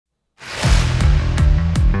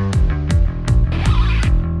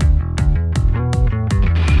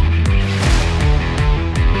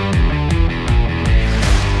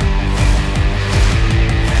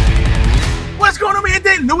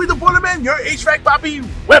That's right, Bobby.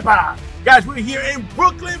 Wepa. Guys, we're here in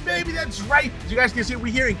Brooklyn, baby. That's right. As you guys can see,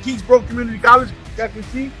 we're here in Kingsborough Community College. You guys can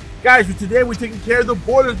see. Guys, today we're taking care of the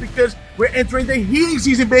boilers because we're entering the heating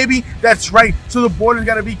season, baby. That's right. So the boilers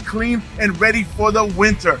got to be clean and ready for the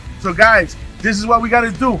winter. So guys, this is what we got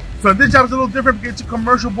to do. So this job is a little different because it's a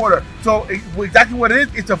commercial boiler. So exactly what it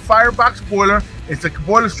is, it's a firebox boiler. It's a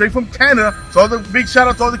boiler straight from Canada. So all the big shout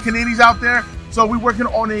out to all the Canadians out there. So we're working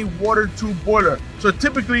on a water tube boiler. So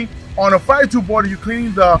typically on a fire tube boiler, you're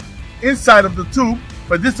cleaning the inside of the tube,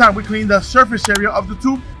 but this time we're cleaning the surface area of the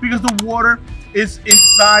tube because the water is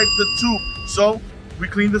inside the tube. So we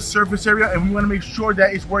clean the surface area and we want to make sure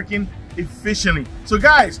that it's working efficiently. So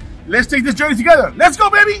guys, let's take this journey together. Let's go,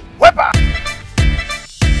 baby. Wepa!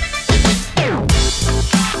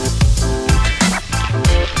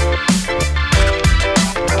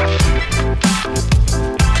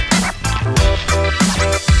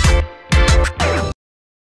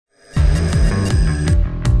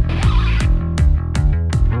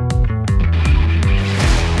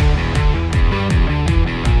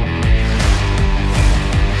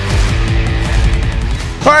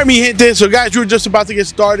 Alright, mi gente. So guys, we're just about to get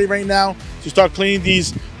started right now to start cleaning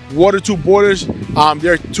these water tube boilers.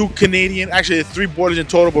 There are two Canadian, actually there are 3 boilers in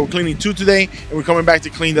total, but we're cleaning 2 today and we're coming back to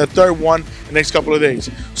clean the 3rd one the next couple of days.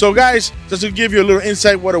 So guys, just to give you a little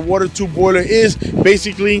insight what a water tube boiler is,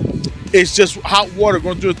 basically it's just hot water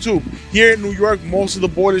going through a tube. Here in New York, most of the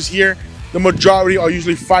boilers here, the majority are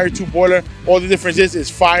usually fire tube boiler. All the difference is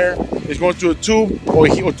fire is going through a tube or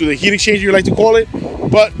through the heat exchanger, you like to call it.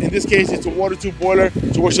 But in this case, it's a water tube boiler, so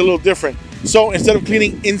it works a little different. So instead of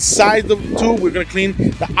cleaning inside the tube, we're gonna clean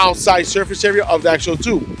the outside surface area of the actual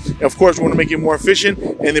tube. And of course, we wanna make it more efficient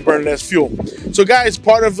and they burn less fuel. So guys,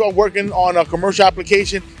 part of working on a commercial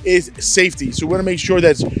application is safety. So we wanna make sure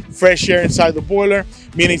that's fresh air inside the boiler,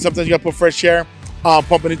 meaning sometimes you gotta put fresh air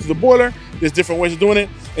pumping into the boiler. There's different ways of doing it.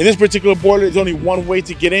 In this particular boiler, there's only one way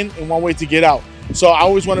to get in and one way to get out. So I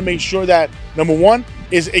always wanna make sure that, number one,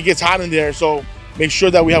 is it gets hot in there. So make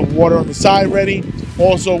sure that we have water on the side ready.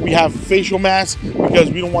 Also, we have facial masks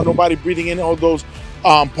because we don't want nobody breathing in all those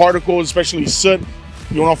particles, especially soot.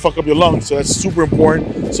 You don't want to fuck up your lungs, so that's super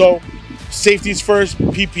important. So safety is first,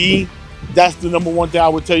 PPE. That's the number one thing I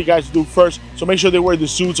would tell you guys to do first. So make sure they wear the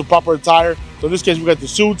suits or proper attire. So in this case, we got the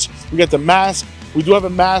suits, we got the mask. We do have a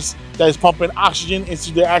mask that is pumping oxygen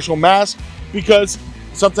into the actual mask because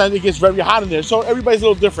sometimes it gets very hot in there. So everybody's a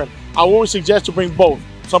little different. I always suggest to bring both.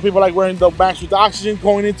 Some people like wearing the mask with the oxygen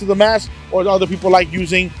going into the mask, or other people like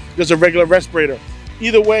using just a regular respirator.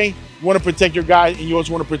 Either way, you want to protect your guy and you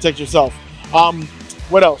also want to protect yourself.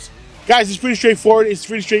 What else? Guys, it's pretty straightforward. It's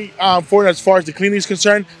pretty straightforward as far as the cleaning is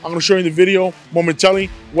concerned. I'm going to show you in the video momentarily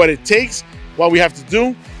what it takes, what we have to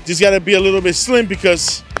do. Just got to be a little bit slim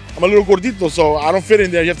because I'm a little gordito, so I don't fit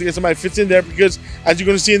in there. You have to get somebody that fits in there because, as you're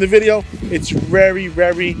going to see in the video, it's very,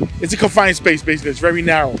 it's a confined space, basically. It's very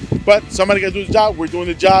narrow. But somebody got to do the job. We're doing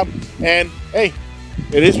the job. And, hey,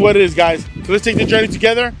 it is what it is, guys. So let's take the journey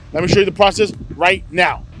together. Let me show you the process right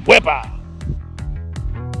now. Wepa!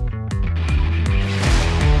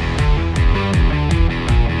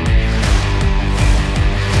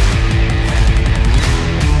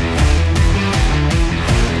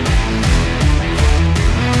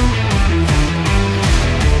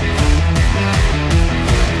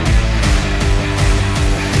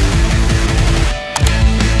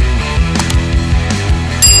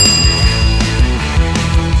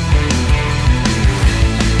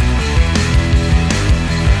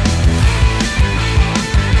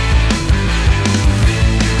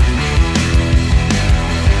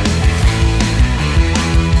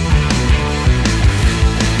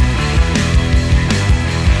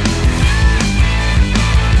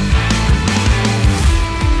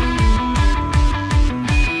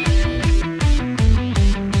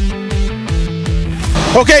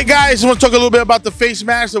 Okay guys, I want to talk a little bit about the face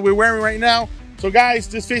mask that we're wearing right now. So guys,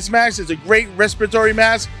 this face mask is a great respiratory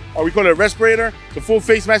mask, or we call it a respirator. It's a full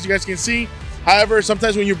face mask you guys can see. However,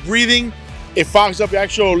 sometimes when you're breathing, it fogs up your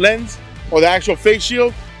actual lens or the actual face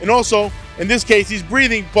shield. And also, in this case, he's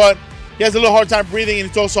breathing, but he has a little hard time breathing and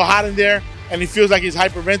it's also hot in there and he feels like he's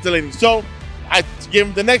hyperventilating. So I give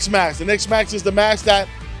him the next mask. The next mask is the mask that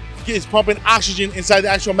is pumping oxygen inside the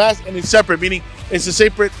actual mask, and it's separate, meaning it's a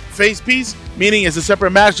separate face piece, meaning it's a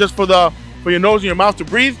separate mask just for your nose and your mouth to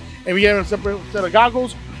breathe, and we have a separate set of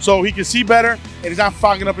goggles so he can see better and he's not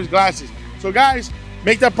fogging up his glasses. So guys,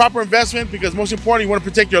 make that proper investment because most importantly, you want to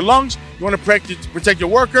protect your lungs, you want to protect your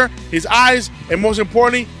worker, his eyes, and most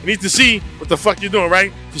importantly, you need to see what the fuck you're doing,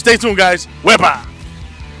 right? So stay tuned, guys. Wepa!